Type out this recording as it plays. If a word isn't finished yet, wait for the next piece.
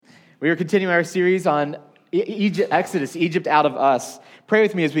We are continuing our series on Exodus, Egypt out of us. Pray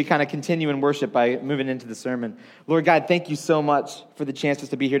with me as we kind of continue in worship by moving into the sermon. Lord God, thank you so much for the chance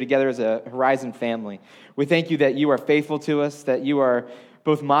to be here together as a Horizon family. We thank you that you are faithful to us, that you are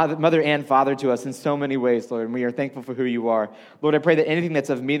both mother and father to us in so many ways, Lord, and we are thankful for who you are. Lord, I pray that anything that's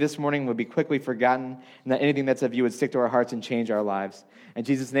of me this morning would be quickly forgotten, and that anything that's of you would stick to our hearts and change our lives. In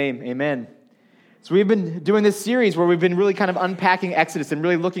Jesus' name, amen. So we've been doing this series where we've been really kind of unpacking Exodus and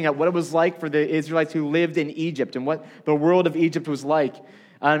really looking at what it was like for the Israelites who lived in Egypt and what the world of Egypt was like.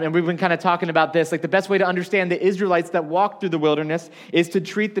 And we've been kind of talking about this, like the best way to understand the Israelites that walked through the wilderness is to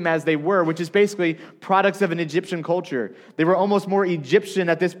treat them as they were, which is basically products of an Egyptian culture. They were almost more Egyptian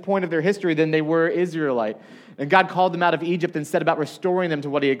at this point of their history than they were Israelite. And God called them out of Egypt and set about restoring them to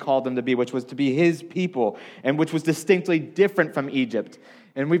what he had called them to be, which was to be his people, and which was distinctly different from Egypt.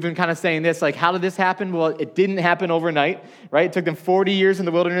 And we've been kind of saying this, like, how did this happen? Well, it didn't happen overnight, right? It took them 40 years in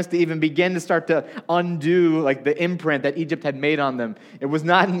the wilderness to even begin to start to undo, like, the imprint that Egypt had made on them. It was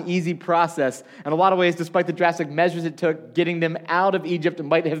not an easy process. In a lot of ways, despite the drastic measures it took, getting them out of Egypt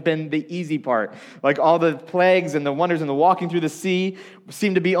might have been the easy part. Like, all the plagues and the wonders and the walking through the sea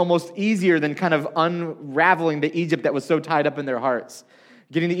seemed to be almost easier than kind of unraveling the Egypt that was so tied up in their hearts.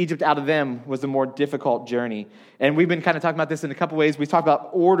 Getting the Egypt out of them was a more difficult journey. And we've been kind of talking about this in a couple ways. We talked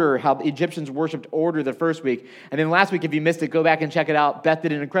about order, how the Egyptians worshipped order the first week. And then last week, if you missed it, go back and check it out. Beth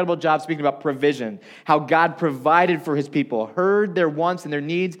did an incredible job speaking about provision, how God provided for his people, heard their wants and their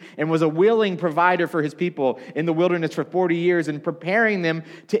needs, and was a willing provider for his people in the wilderness for 40 years and preparing them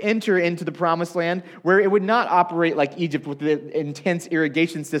to enter into the promised land where it would not operate like Egypt with the intense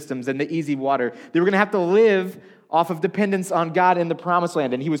irrigation systems and the easy water. They were going to have to live off of dependence on God in the promised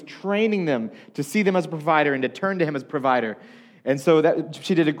land. And he was training them to see them as a provider and to turn to him as a provider. And so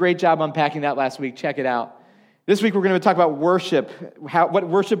she did a great job unpacking that last week. Check it out. This week we're going to talk about worship, what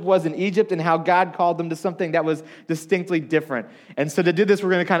worship was in Egypt and how God called them to something that was distinctly different. And so to do this,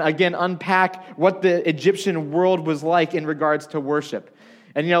 we're going to kind of, again, unpack what the Egyptian world was like in regards to worship.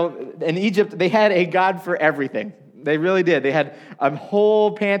 And, you know, in Egypt, they had a God for everything. They really did. They had a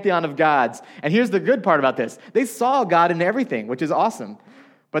whole pantheon of gods. And here's the good part about this. They saw God in everything, which is awesome.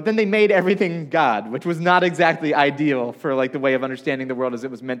 But then they made everything God, which was not exactly ideal for like the way of understanding the world as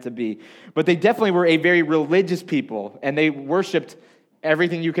it was meant to be. But they definitely were a very religious people, and they worshipped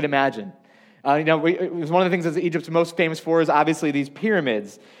everything you could imagine. It was one of the things that Egypt's most famous for is obviously these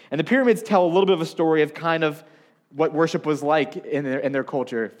pyramids. And the pyramids tell a little bit of a story of kind of what worship was like in their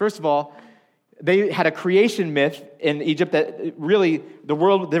culture. First of all, they had a creation myth in Egypt that really, the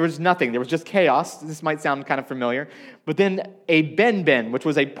world, there was nothing. There was just chaos. This might sound kind of familiar. But then a Ben, which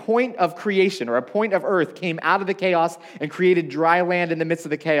was a point of creation or a point of earth, came out of the chaos and created dry land in the midst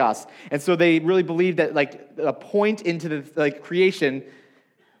of the chaos. And so they really believed that like a point into the creation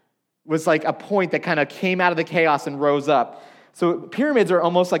was like a point that kind of came out of the chaos and rose up. So pyramids are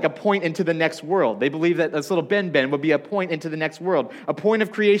almost like a point into the next world. They believe that this little Ben would be a point into the next world, a point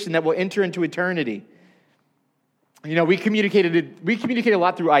of creation that will enter into eternity. You know, we communicate a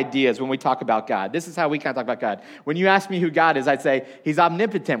lot through ideas when we talk about God. This is how we kind of talk about God. When you ask me who God is, I'd say he's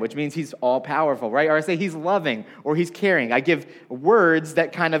omnipotent, which means he's all-powerful, right? Or I say he's loving or he's caring. I give words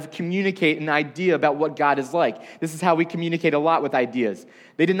that kind of communicate an idea about what God is like. This is how we communicate a lot with ideas.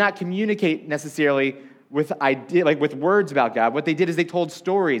 They did not communicate necessarily with words about God. What they did is they told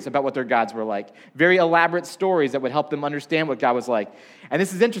stories about what their gods were like. Very elaborate stories that would help them understand what God was like. And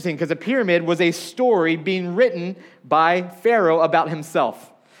this is interesting because a pyramid was a story being written by Pharaoh about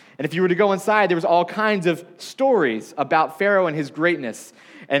himself. And if you were to go inside, there was all kinds of stories about Pharaoh and his greatness.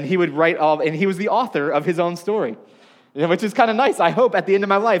 And he would write and he was the author of his own story. You know, which is kind of nice. I hope at the end of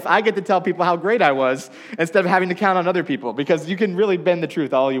my life, I get to tell people how great I was instead of having to count on other people, because you can really bend the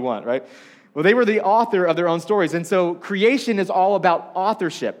truth all you want, right? Well, they were the author of their own stories. And so creation is all about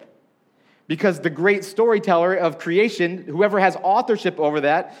authorship, because the great storyteller of creation, whoever has authorship over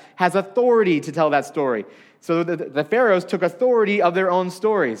that, has authority to tell that story. So the pharaohs took authority of their own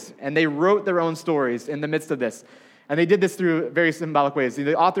stories, and they wrote their own stories in the midst of this. And they did this through very symbolic ways.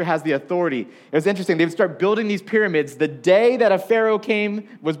 The author has the authority. It was interesting. They would start building these pyramids. The day that a pharaoh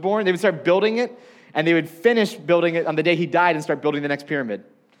was born, they would start building it, and they would finish building it on the day he died and start building the next pyramid.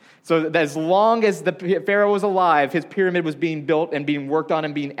 So that as long as the Pharaoh was alive, his pyramid was being built and being worked on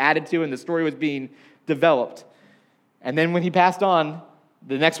and being added to, and the story was being developed. And then when he passed on,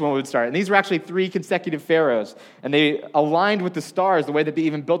 the next one would start. And these were actually 3 consecutive pharaohs. And they aligned with the stars the way that they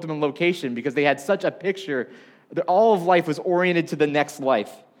even built them in location, because they had such a picture that all of life was oriented to the next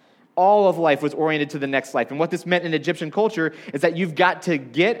life. All of life was oriented to the next life. And what this meant in Egyptian culture is that you've got to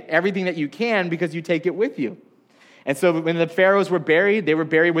get everything that you can because you take it with you. And so when the pharaohs were buried, they were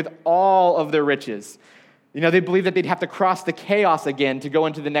buried with all of their riches. They believed that they'd have to cross the chaos again to go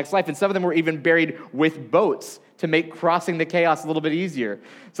into the next life. And some of them were even buried with boats to make crossing the chaos a little bit easier.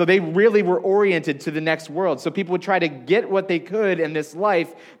 So they really were oriented to the next world. So people would try to get what they could in this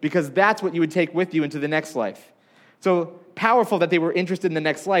life because that's what you would take with you into the next life. So powerful that they were interested in the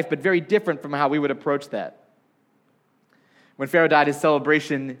next life, but very different from how we would approach that. When Pharaoh died, his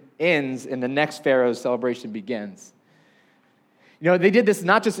celebration ends and the next Pharaoh's celebration begins. They did this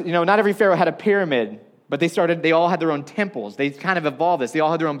not just, not every Pharaoh had a pyramid, but they all had their own temples. They kind of evolved this. They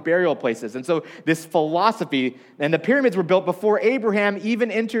all had their own burial places. And so this philosophy, and the pyramids were built before Abraham even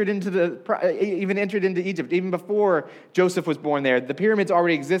entered into Egypt, even before Joseph was born there. The pyramids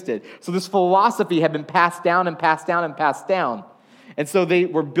already existed. So this philosophy had been passed down and passed down and passed down. And so they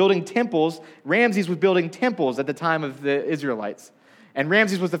were building temples. Ramses was building temples at the time of the Israelites. And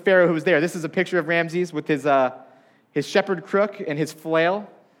Ramses was the Pharaoh who was there. This is a picture of Ramses with his shepherd crook and his flail.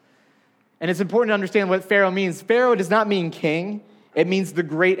 And it's important to understand what Pharaoh means. Pharaoh does not mean king. It means the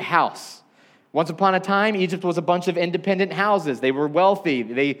great house. Once upon a time, Egypt was a bunch of independent houses. They were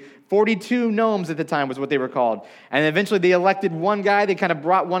wealthy. 42 nomes at the time was what they were called. And eventually they elected one guy. They kind of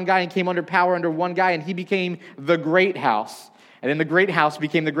brought one guy and came under power under one guy, and he became the great house. And then the great house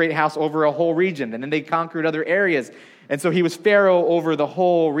became the great house over a whole region. And then they conquered other areas. And so he was Pharaoh over the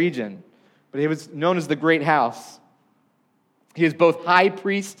whole region. But he was known as the great house. He was both high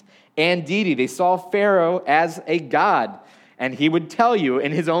priest and deity. They saw Pharaoh as a god, and he would tell you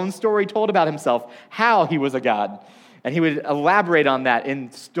in his own story told about himself how he was a god. And he would elaborate on that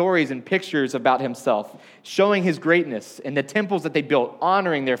in stories and pictures about himself, showing his greatness in the temples that they built,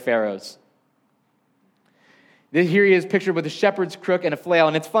 honoring their pharaohs. Here he is pictured with a shepherd's crook and a flail,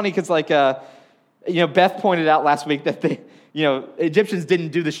 and it's funny because Beth pointed out last week that the Egyptians didn't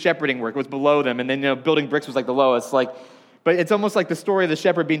do the shepherding work; it was below them, and then building bricks was like the lowest, But it's almost like the story of the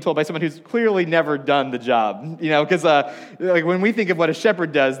shepherd being told by someone who's clearly never done the job, because when we think of what a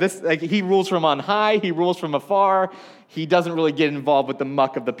shepherd does, he rules from on high, he rules from afar, he doesn't really get involved with the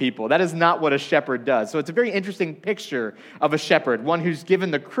muck of the people. That is not what a shepherd does. So it's a very interesting picture of a shepherd, one who's given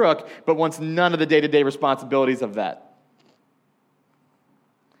the crook, but wants none of the day-to-day responsibilities of that.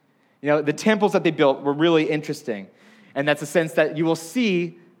 The temples that they built were really interesting, and that's a sense that you will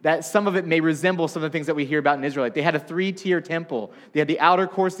see that some of it may resemble some of the things that we hear about in Israel. They had a 3-tier temple. They had the outer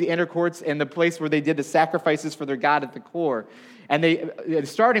courts, the inner courts, and the place where they did the sacrifices for their God at the core. And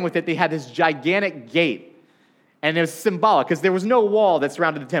starting with it, they had this gigantic gate. And it was symbolic because there was no wall that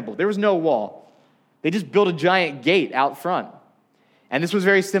surrounded the temple. There was no wall. They just built a giant gate out front. And this was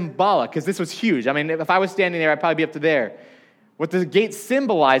very symbolic because this was huge. I mean, if I was standing there, I'd probably be up to there. What the gate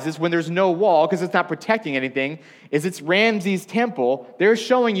symbolizes when there's no wall, because it's not protecting anything, is it's Ramses' temple. They're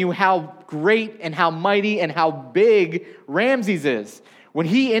showing you how great and how mighty and how big Ramses is. When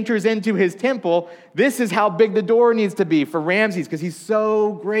he enters into his temple, this is how big the door needs to be for Ramses, because he's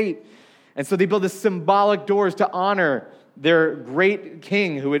so great. And so they build this symbolic doors to honor their great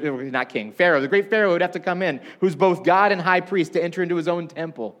king, Pharaoh, the great Pharaoh who would have to come in, who's both God and high priest, to enter into his own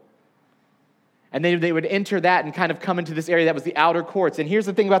temple. And they would enter that and kind of come into this area that was the outer courts. And here's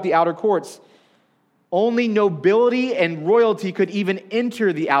the thing about the outer courts. Only nobility and royalty could even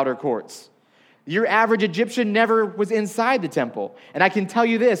enter the outer courts. Your average Egyptian never was inside the temple. And I can tell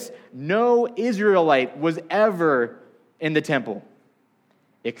you this, no Israelite was ever in the temple,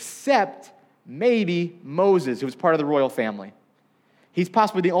 except maybe Moses, who was part of the royal family. He's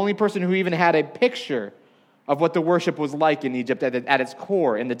possibly the only person who even had a picture of what the worship was like in Egypt at its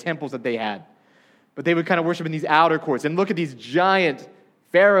core, in the temples that they had. But they would kind of worship in these outer courts. And look at these giant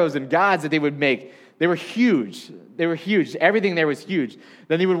pharaohs and gods that they would make. They were huge. Everything there was huge.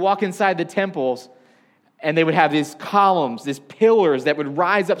 Then they would walk inside the temples, and they would have these columns, these pillars that would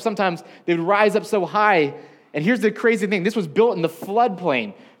rise up. Sometimes they would rise up so high. And here's the crazy thing. This was built in the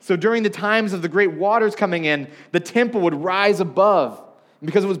floodplain. So during the times of the great waters coming in, the temple would rise above. And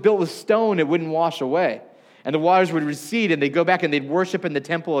because it was built with stone, it wouldn't wash away. And the waters would recede, and they'd go back and they'd worship in the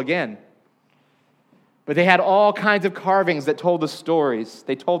temple again. But they had all kinds of carvings that told the stories.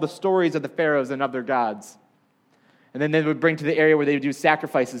 They told the stories of the pharaohs and of their gods. And then they would bring to the area where they would do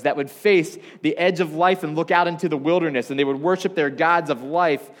sacrifices that would face the edge of life and look out into the wilderness. And they would worship their gods of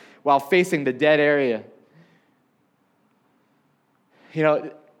life while facing the dead area.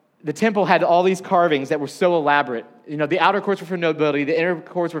 The temple had all these carvings that were so elaborate. The outer courts were for nobility. The inner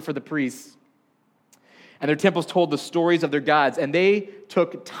courts were for the priests. And their temples told the stories of their gods. And they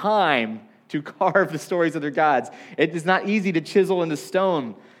took time to carve the stories of their gods. It is not easy to chisel into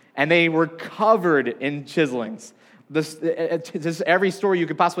stone, and they were covered in chiselings. This every story you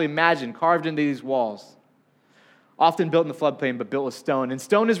could possibly imagine carved into these walls. often built in the floodplain, but built with stone. And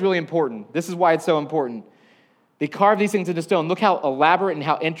stone is really important. This is why it's so important. They carve these things into stone. Look how elaborate and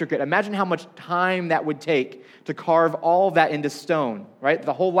how intricate. Imagine how much time that would take to carve all of that into stone, right?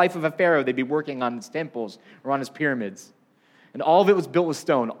 The whole life of a pharaoh, they'd be working on his temples or on his pyramids. And all of it was built with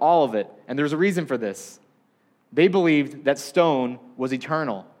stone, all of it. And there's a reason for this. They believed that stone was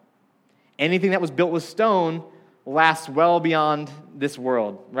eternal. Anything that was built with stone lasts well beyond this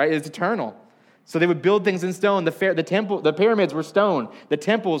world, right? It's eternal. So they would build things in stone. The pyramids were stone. The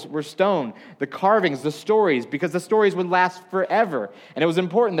temples were stone. The carvings, the stories, because the stories would last forever. And it was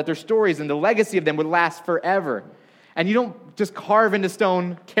important that their stories and the legacy of them would last forever. And you don't just carve into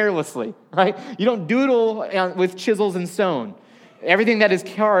stone carelessly, right? You don't doodle with chisels and stone. Everything that is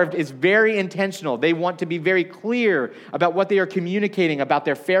carved is very intentional. They want to be very clear about what they are communicating about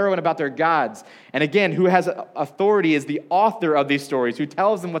their pharaoh and about their gods. And again, who has authority is the author of these stories, who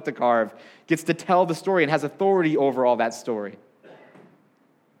tells them what to carve, gets to tell the story and has authority over all that story.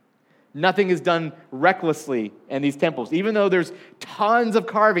 Nothing is done recklessly in these temples. Even though there's tons of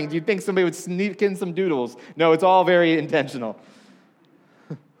carvings, you'd think somebody would sneak in some doodles. No, it's all very intentional.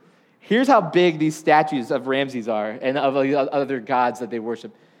 Here's how big these statues of Ramses are and of other gods that they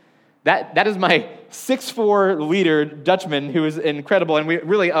worship. That is my 6'4" leader, Dutchman, who is incredible. And we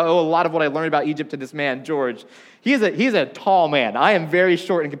really owe a lot of what I learned about Egypt to this man, George. He's a tall man. I am very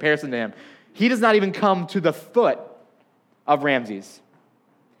short in comparison to him. He does not even come to the foot of Ramses.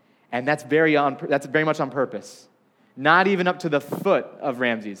 And that's very much on purpose. Not even up to the foot of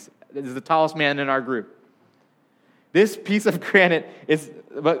Ramses. This is the tallest man in our group. This piece of granite is,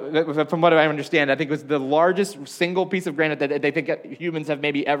 from what I understand, I think it was the largest single piece of granite that they think humans have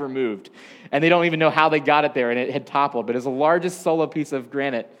maybe ever moved. And they don't even know how they got it there, and it had toppled. But it's the largest solo piece of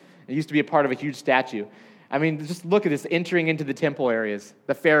granite. It used to be a part of a huge statue. I mean, just look at this, entering into the temple areas,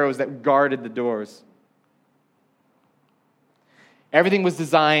 the pharaohs that guarded the doors. Everything was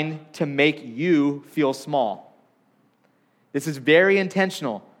designed to make you feel small. This is very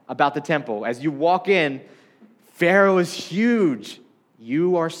intentional about the temple. As you walk in, Pharaoh is huge.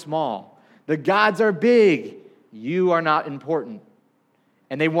 You are small. The gods are big. You are not important.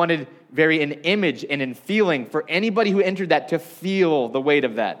 And they wanted very in image and in feeling for anybody who entered that to feel the weight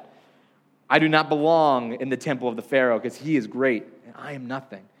of that. I do not belong in the temple of the Pharaoh because he is great and I am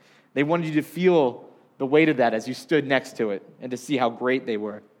nothing. They wanted you to feel the weight of that as you stood next to it and to see how great they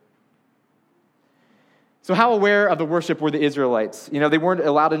were. So how aware of the worship were the Israelites? You know, they weren't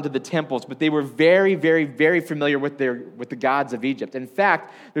allowed into the temples, but they were very, very, very familiar with the gods of Egypt. In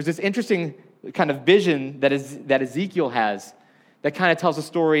fact, there's this interesting kind of vision that Ezekiel has that kind of tells a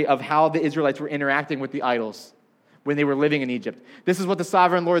story of how the Israelites were interacting with the idols when they were living in Egypt. This is what the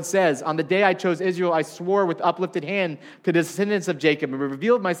sovereign Lord says. On the day I chose Israel, I swore with uplifted hand to the descendants of Jacob and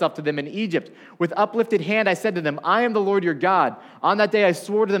revealed myself to them in Egypt. With uplifted hand, I said to them, I am the Lord your God. On that day, I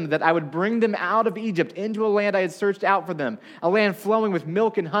swore to them that I would bring them out of Egypt into a land I had searched out for them, a land flowing with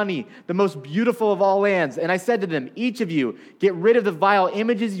milk and honey, the most beautiful of all lands. And I said to them, each of you, get rid of the vile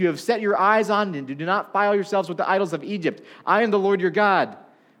images you have set your eyes on and do not defile yourselves with the idols of Egypt. I am the Lord your God.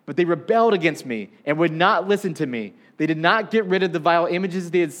 But they rebelled against me and would not listen to me. They did not get rid of the vile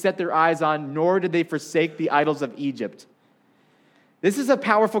images they had set their eyes on, nor did they forsake the idols of Egypt. This is a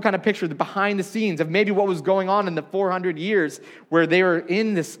powerful kind of picture, the behind the scenes of maybe what was going on in the 400 years where they were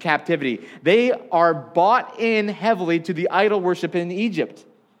in this captivity. They are bought in heavily to the idol worship in Egypt.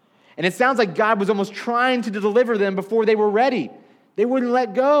 And it sounds like God was almost trying to deliver them before they were ready. They wouldn't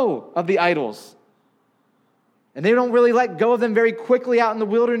let go of the idols. And they don't really let go of them very quickly out in the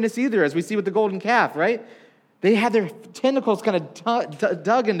wilderness either, as we see with the golden calf, right? They had their tentacles kind of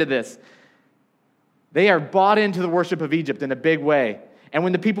dug into this. They are bought into the worship of Egypt in a big way. And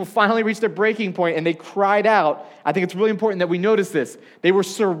when the people finally reached their breaking point and they cried out, I think it's really important that we notice this. They were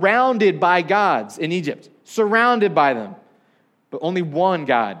surrounded by gods in Egypt, surrounded by them. But only one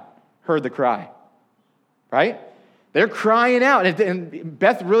God heard the cry, right? They're crying out. And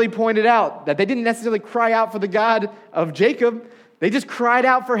Beth really pointed out that they didn't necessarily cry out for the God of Jacob. They just cried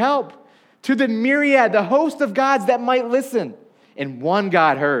out for help to the myriad, the host of gods that might listen. And one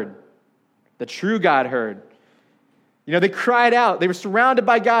God heard. The true God heard. You know, they cried out. They were surrounded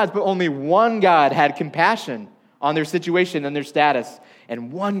by gods, but only one God had compassion on their situation and their status.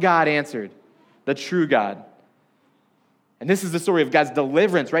 And one God answered, the true God. And this is the story of God's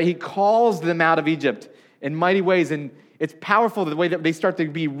deliverance, right? He calls them out of Egypt in mighty ways, and it's powerful the way that they start to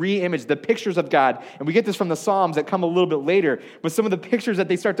be re-imaged, the pictures of God. And we get this from the Psalms that come a little bit later, but some of the pictures that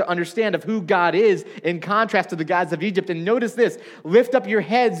they start to understand of who God is in contrast to the gods of Egypt. And notice this, lift up your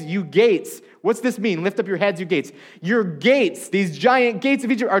heads, you gates. What's this mean? Lift up your heads, you gates. Your gates, these giant gates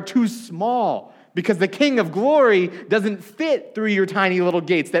of Egypt, are too small because the King of Glory doesn't fit through your tiny little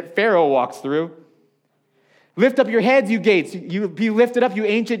gates that Pharaoh walks through. Lift up your heads, you gates. You be lifted up, you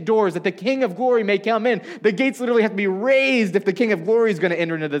ancient doors, that the King of Glory may come in. The gates literally have to be raised if the King of Glory is going to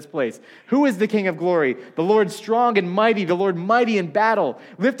enter into this place. Who is the King of Glory? The Lord strong and mighty, the Lord mighty in battle.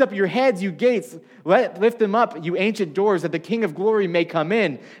 Lift up your heads, you gates. Lift them up, you ancient doors, that the King of Glory may come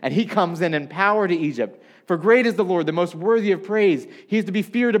in. And he comes in power to Egypt. For great is the Lord, the most worthy of praise. He is to be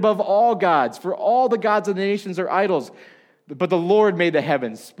feared above all gods, for all the gods of the nations are idols. But the Lord made the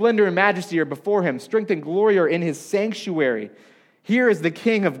heavens. Splendor and majesty are before him. Strength and glory are in his sanctuary. Here is the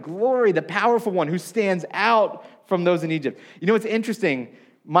King of Glory, the powerful one who stands out from those in Egypt. You know, it's interesting.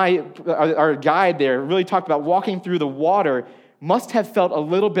 Our guide there really talked about walking through the water must have felt a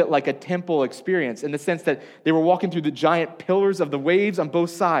little bit like a temple experience in the sense that they were walking through the giant pillars of the waves on both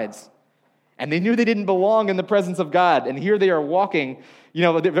sides. And they knew they didn't belong in the presence of God. And here they are walking,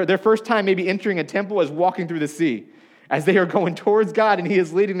 their first time maybe entering a temple is walking through the sea. As they are going towards God and he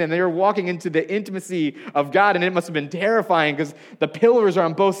is leading them, they are walking into the intimacy of God, and it must have been terrifying because the pillars are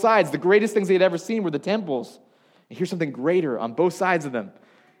on both sides. The greatest things they had ever seen were the temples. And here's something greater on both sides of them.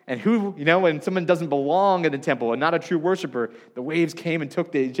 And when someone doesn't belong in the temple and not a true worshiper, the waves came and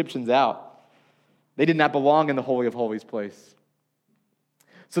took the Egyptians out. They did not belong in the Holy of Holies place.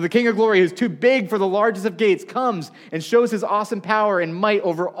 So the King of Glory, who's too big for the largest of gates, comes and shows his awesome power and might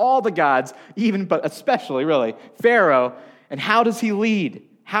over all the gods, but especially, really, Pharaoh. And how does he lead?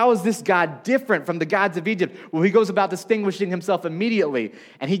 How is this God different from the gods of Egypt? Well, he goes about distinguishing himself immediately,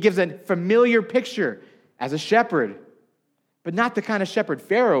 and he gives a familiar picture as a shepherd, but not the kind of shepherd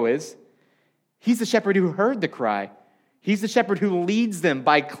Pharaoh is. He's the shepherd who heard the cry. He's the shepherd who leads them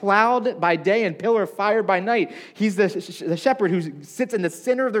by cloud by day and pillar of fire by night. He's the shepherd who sits in the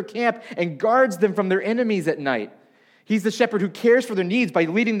center of their camp and guards them from their enemies at night. He's the shepherd who cares for their needs by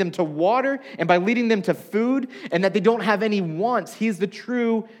leading them to water and by leading them to food, and that they don't have any wants. He's the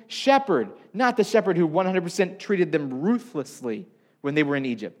true shepherd, not the shepherd who 100% treated them ruthlessly when they were in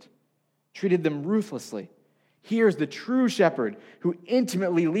Egypt. Treated them ruthlessly. Here's the true shepherd who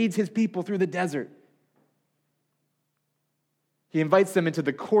intimately leads his people through the desert. He invites them into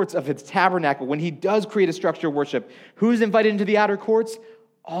the courts of his tabernacle. When he does create a structure of worship, who's invited into the outer courts?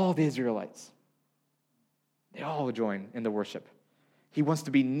 All the Israelites. They all join in the worship. He wants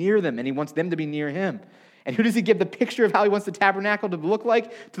to be near them, and he wants them to be near him. And who does he give the picture of how he wants the tabernacle to look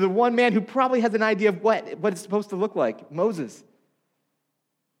like? To the one man who probably has an idea of what it's supposed to look like, Moses.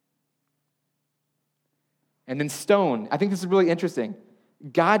 And then stone. I think this is really interesting.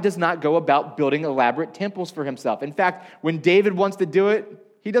 God does not go about building elaborate temples for himself. In fact, when David wants to do it,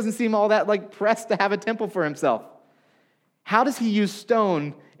 he doesn't seem all that pressed to have a temple for himself. How does he use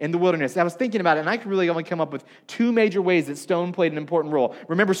stone in the wilderness? I was thinking about it, and I could really only come up with two major ways that stone played an important role.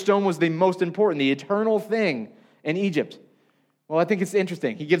 Remember, stone was the most important, the eternal thing in Egypt. Well, I think it's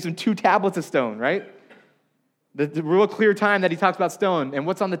interesting. He gives them 2 tablets of stone, right? The real clear time that he talks about stone. And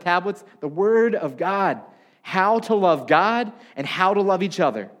what's on the tablets? The Word of God. How to love God and how to love each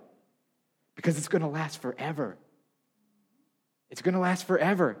other. Because it's going to last forever. It's going to last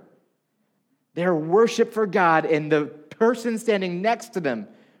forever. Their worship for God and the person standing next to them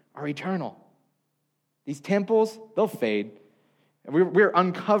are eternal. These temples, they'll fade. We're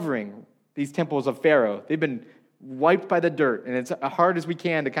uncovering these temples of Pharaoh. They've been wiped by the dirt, and it's as hard as we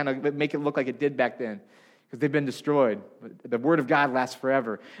can to kind of make it look like it did back then, because they've been destroyed. The word of God lasts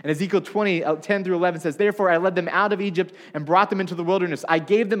forever. And Ezekiel 20, 10 through 11 says, "Therefore I led them out of Egypt and brought them into the wilderness. I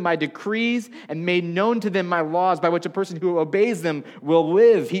gave them my decrees and made known to them my laws, by which a person who obeys them will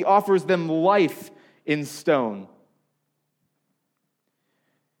live. He offers them life in stone."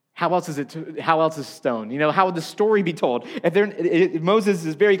 How else is stone? How would the story be told? Moses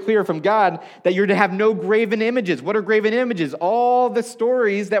is very clear from God that you're to have no graven images. What are graven images? All the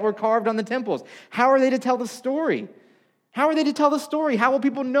stories that were carved on the temples. How are they to tell the story? How are they to tell the story? How will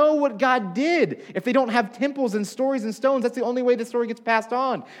people know what God did if they don't have temples and stories and stones? That's the only way the story gets passed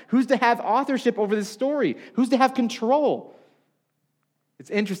on. Who's to have authorship over this story? Who's to have control? It's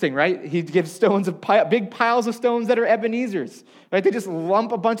interesting, right? He gives stones big piles of stones that are Ebenezer's, right? They just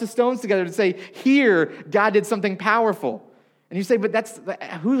lump a bunch of stones together to say, here, God did something powerful. And you say, but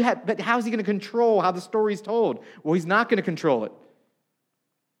how is he going to control how the story is told? Well, he's not going to control it.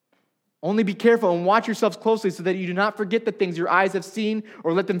 Only be careful and watch yourselves closely so that you do not forget the things your eyes have seen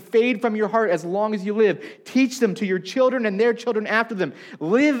or let them fade from your heart as long as you live. Teach them to your children and their children after them.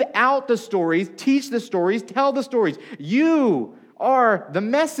 Live out the stories, teach the stories, tell the stories. You are the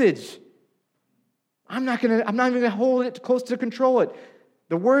message. I'm not even going to hold it close to control it.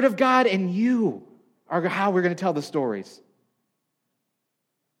 The Word of God and you are how we're going to tell the stories.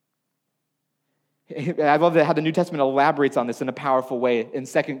 I love how the New Testament elaborates on this in a powerful way in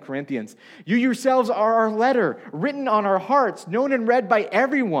 2 Corinthians. You yourselves are our letter, written on our hearts, known and read by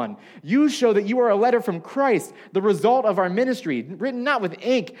everyone. You show that you are a letter from Christ, the result of our ministry, written not with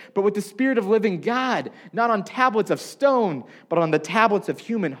ink, but with the Spirit of living God, not on tablets of stone, but on the tablets of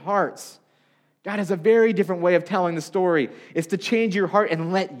human hearts. God has a very different way of telling the story. It's to change your heart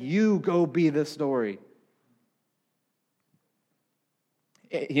and let you go be the story.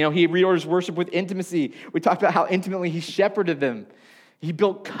 You know, he reorders worship with intimacy. We talked about how intimately he shepherded them. He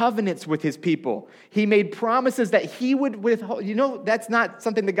built covenants with his people. He made promises that he would withhold. You know, that's not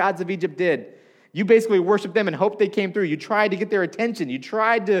something the gods of Egypt did. You basically worshiped them and hoped they came through. You tried to get their attention. You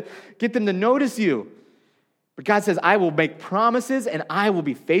tried to get them to notice you. But God says, I will make promises and I will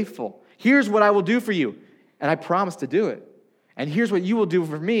be faithful. Here's what I will do for you. And I promise to do it. And here's what you will do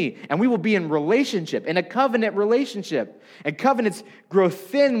for me. And we will be in relationship, in a covenant relationship. And covenants grow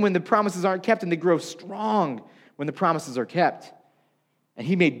thin when the promises aren't kept, and they grow strong when the promises are kept. And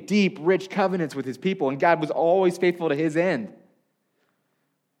he made deep, rich covenants with his people, and God was always faithful to his end.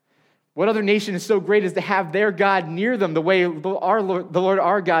 What other nation is so great as to have their God near them the way the Lord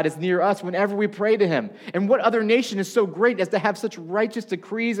our God is near us whenever we pray to him? And what other nation is so great as to have such righteous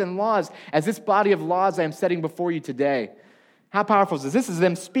decrees and laws as this body of laws I am setting before you today? How powerful is this? This is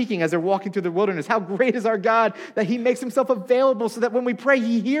them speaking as they're walking through the wilderness. How great is our God that he makes himself available so that when we pray,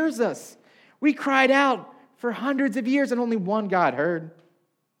 he hears us. We cried out for hundreds of years and only one God heard.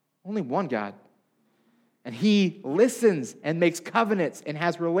 Only one God. And he listens and makes covenants and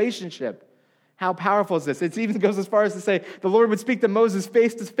has relationship. How powerful is this? It even goes as far as to say the Lord would speak to Moses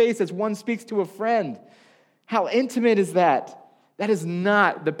face to face as one speaks to a friend. How intimate is that? That is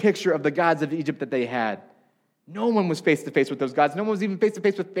not the picture of the gods of Egypt that they had. No one was face-to-face with those gods. No one was even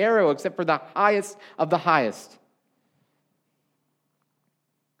face-to-face with Pharaoh except for the highest of the highest.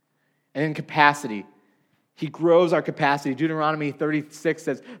 And in capacity, he grows our capacity. Deuteronomy 36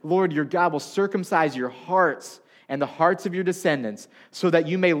 says, Lord, your God will circumcise your hearts and the hearts of your descendants so that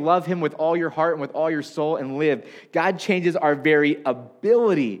you may love him with all your heart and with all your soul and live. God changes our very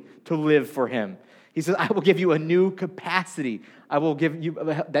ability to live for him. He says, I will give you a new capacity. I will give you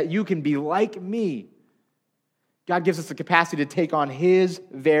that you can be like me. God gives us the capacity to take on his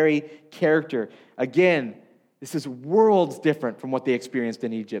very character. Again, this is worlds different from what they experienced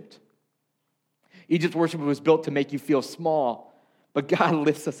in Egypt. Egypt's worship was built to make you feel small, but God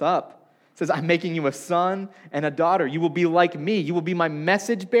lifts us up. He says, I'm making you a son and a daughter. You will be like me. You will be my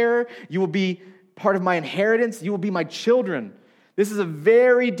message bearer. You will be part of my inheritance. You will be my children. This is a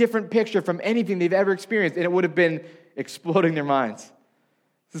very different picture from anything they've ever experienced, and it would have been exploding their minds.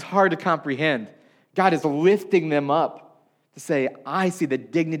 This is hard to comprehend. God is lifting them up to say, I see the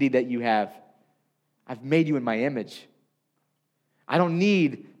dignity that you have. I've made you in my image. I don't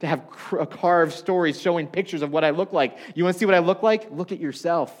need to have carved stories showing pictures of what I look like. You want to see what I look like? Look at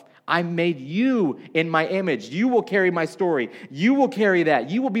yourself. I made you in my image. You will carry my story. You will carry that.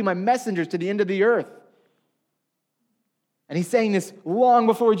 You will be my messengers to the end of the earth. And he's saying this long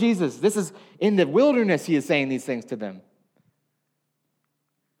before Jesus. This is in the wilderness he is saying these things to them.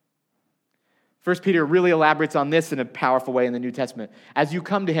 1 Peter really elaborates on this in a powerful way in the New Testament. As you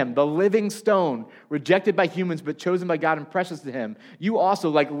come to him, the living stone, rejected by humans but chosen by God and precious to him, you also,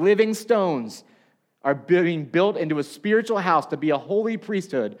 like living stones, are being built into a spiritual house to be a holy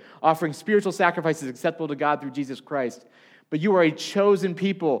priesthood, offering spiritual sacrifices acceptable to God through Jesus Christ. But you are a chosen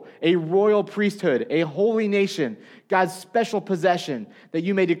people, a royal priesthood, a holy nation, God's special possession, that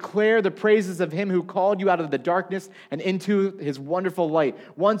you may declare the praises of him who called you out of the darkness and into his wonderful light.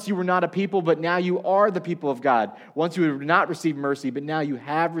 Once you were not a people, but now you are the people of God. Once you had not received mercy, but now you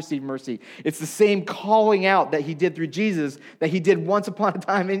have received mercy. It's the same calling out that he did through Jesus that he did once upon a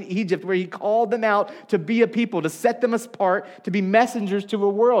time in Egypt, where he called them out to be a people, to set them apart, to be messengers to a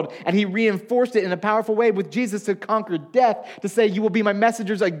world. And he reinforced it in a powerful way with Jesus to conquer death, to say, you will be my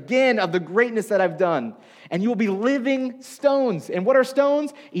messengers again of the greatness that I've done. And you will be living stones. And what are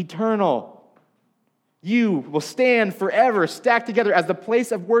stones? Eternal. You will stand forever, stacked together as the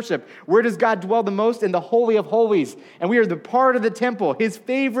place of worship. Where does God dwell the most? In the Holy of Holies. And we are the part of the temple. His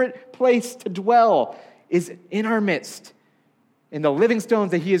favorite place to dwell is in our midst, in the living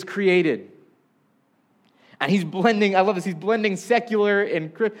stones that he has created. And he's blending, I love this, he's blending secular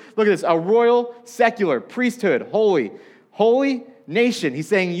and, look at this, a royal, secular, priesthood, holy nation. He's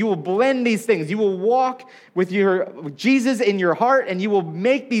saying you will blend these things. You will walk with Jesus in your heart, and you will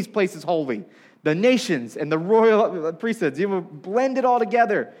make these places holy. The nations and the royal priesthoods, you will blend it all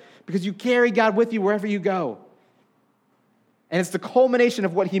together because you carry God with you wherever you go. And it's the culmination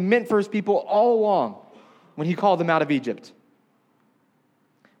of what he meant for his people all along when he called them out of Egypt.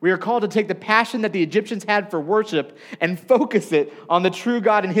 We are called to take the passion that the Egyptians had for worship and focus it on the true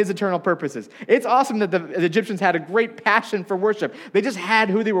God and his eternal purposes. It's awesome that the Egyptians had a great passion for worship. They just had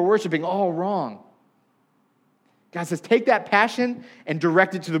who they were worshiping all wrong. God says, take that passion and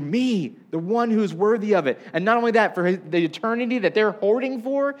direct it to me, the one who's worthy of it. And not only that, for the eternity that they're hoarding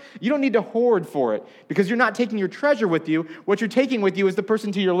for, you don't need to hoard for it because you're not taking your treasure with you. What you're taking with you is the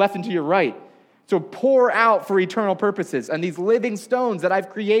person to your left and to your right. So pour out for eternal purposes and these living stones that I've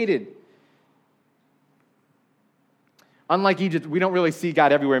created. Unlike Egypt, we don't really see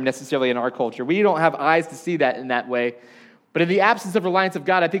God everywhere necessarily in our culture. We don't have eyes to see that in that way. But in the absence of reliance of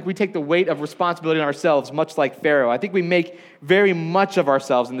God, I think we take the weight of responsibility on ourselves, much like Pharaoh. I think we make very much of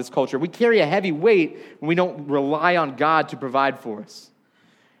ourselves in this culture. We carry a heavy weight when we don't rely on God to provide for us.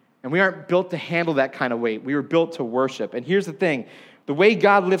 And we aren't built to handle that kind of weight. We were built to worship. And here's the thing. The way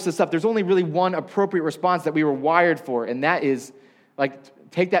God lifts us up, there's only really one appropriate response that we were wired for, and that is,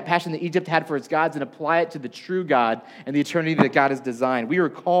 take that passion that Egypt had for its gods and apply it to the true God and the eternity that God has designed. We are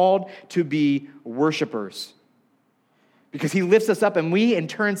called to be worshipers. Because he lifts us up and we in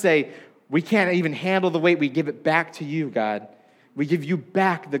turn say, we can't even handle the weight. We give it back to you, God. We give you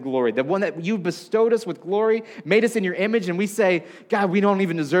back the glory. The one that you bestowed us with glory, made us in your image, and we say, God, we don't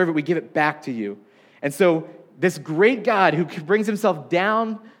even deserve it. We give it back to you. And so this great God who brings himself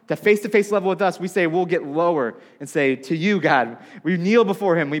down to face-to-face level with us, we say we'll get lower and say, to you, God. We kneel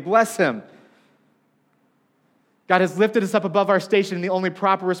before him. We bless him. God has lifted us up above our station, and the only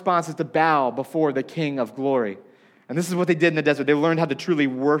proper response is to bow before the King of glory. And this is what they did in the desert. They learned how to truly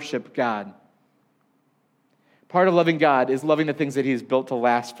worship God. Part of loving God is loving the things that he has built to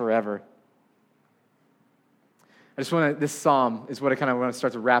last forever. This psalm is what I kind of want to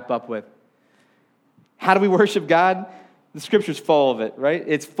start to wrap up with. How do we worship God? The scripture's full of it, right?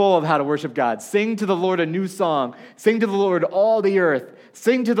 It's full of how to worship God. Sing to the Lord a new song. Sing to the Lord all the earth.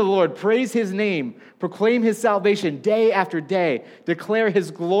 Sing to the Lord. Praise his name. Proclaim his salvation day after day. Declare his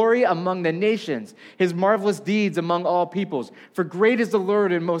glory among the nations, his marvelous deeds among all peoples. For great is the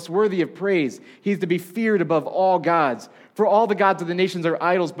Lord and most worthy of praise. He is to be feared above all gods. For all the gods of the nations are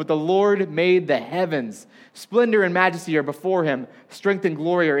idols, but the Lord made the heavens. Splendor and majesty are before him. Strength and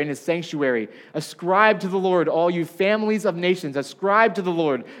glory are in his sanctuary. Ascribe to the Lord, all you families of nations. Ascribe to the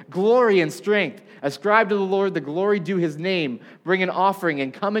Lord glory and strength. Ascribe to the Lord the glory due his name. Bring an offering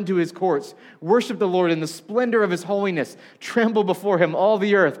and come into his courts. Worship the Lord in the splendor of his holiness. Tremble before him, all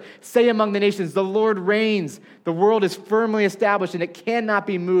the earth. Say among the nations, the Lord reigns. The world is firmly established and it cannot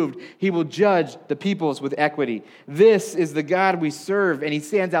be moved. He will judge the peoples with equity. This is the God we serve, and he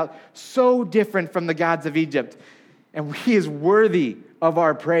stands out so different from the gods of Egypt. And he is worthy of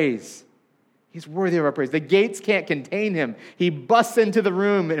our praise. He's worthy of our praise. The gates can't contain him. He busts into the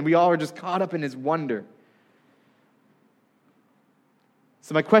room, and we all are just caught up in his wonder.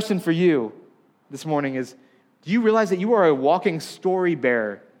 So my question for you this morning is, do you realize that you are a walking story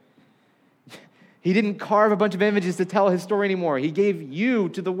bearer? He didn't carve a bunch of images to tell his story anymore. He gave you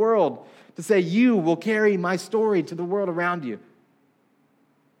to the world to say, you will carry my story to the world around you.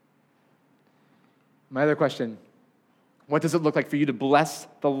 My other question, what does it look like for you to bless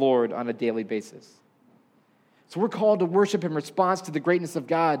the Lord on a daily basis? So we're called to worship in response to the greatness of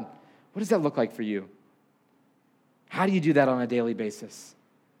God. What does that look like for you? How do you do that on a daily basis?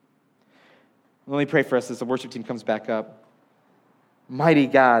 Let me pray for us as the worship team comes back up. Mighty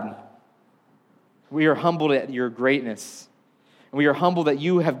God, we are humbled at your greatness. And we are humbled that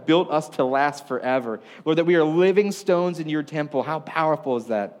you have built us to last forever. Lord, that we are living stones in your temple. How powerful is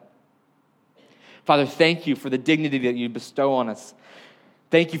that? Father, thank you for the dignity that you bestow on us.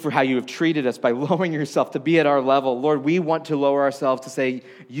 Thank you for how you have treated us by lowering yourself to be at our level. Lord, we want to lower ourselves to say,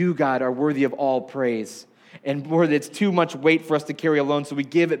 you, God, are worthy of all praise. And Lord, it's too much weight for us to carry alone, so we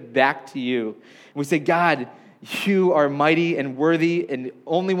give it back to you. And we say, God, you are mighty and worthy and the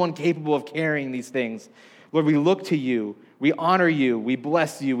only one capable of carrying these things. Lord, we look to you. We honor you. We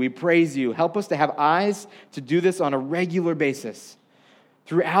bless you. We praise you. Help us to have eyes to do this on a regular basis.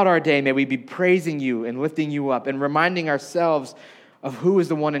 Throughout our day, may we be praising you and lifting you up and reminding ourselves of who is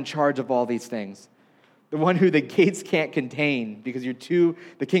the one in charge of all these things. The one who the gates can't contain because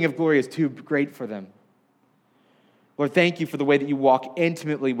the King of Glory is too great for them. Lord, thank you for the way that you walk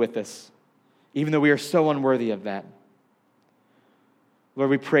intimately with us, even though we are so unworthy of that. Lord,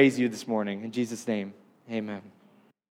 we praise you this morning. In Jesus' name, amen.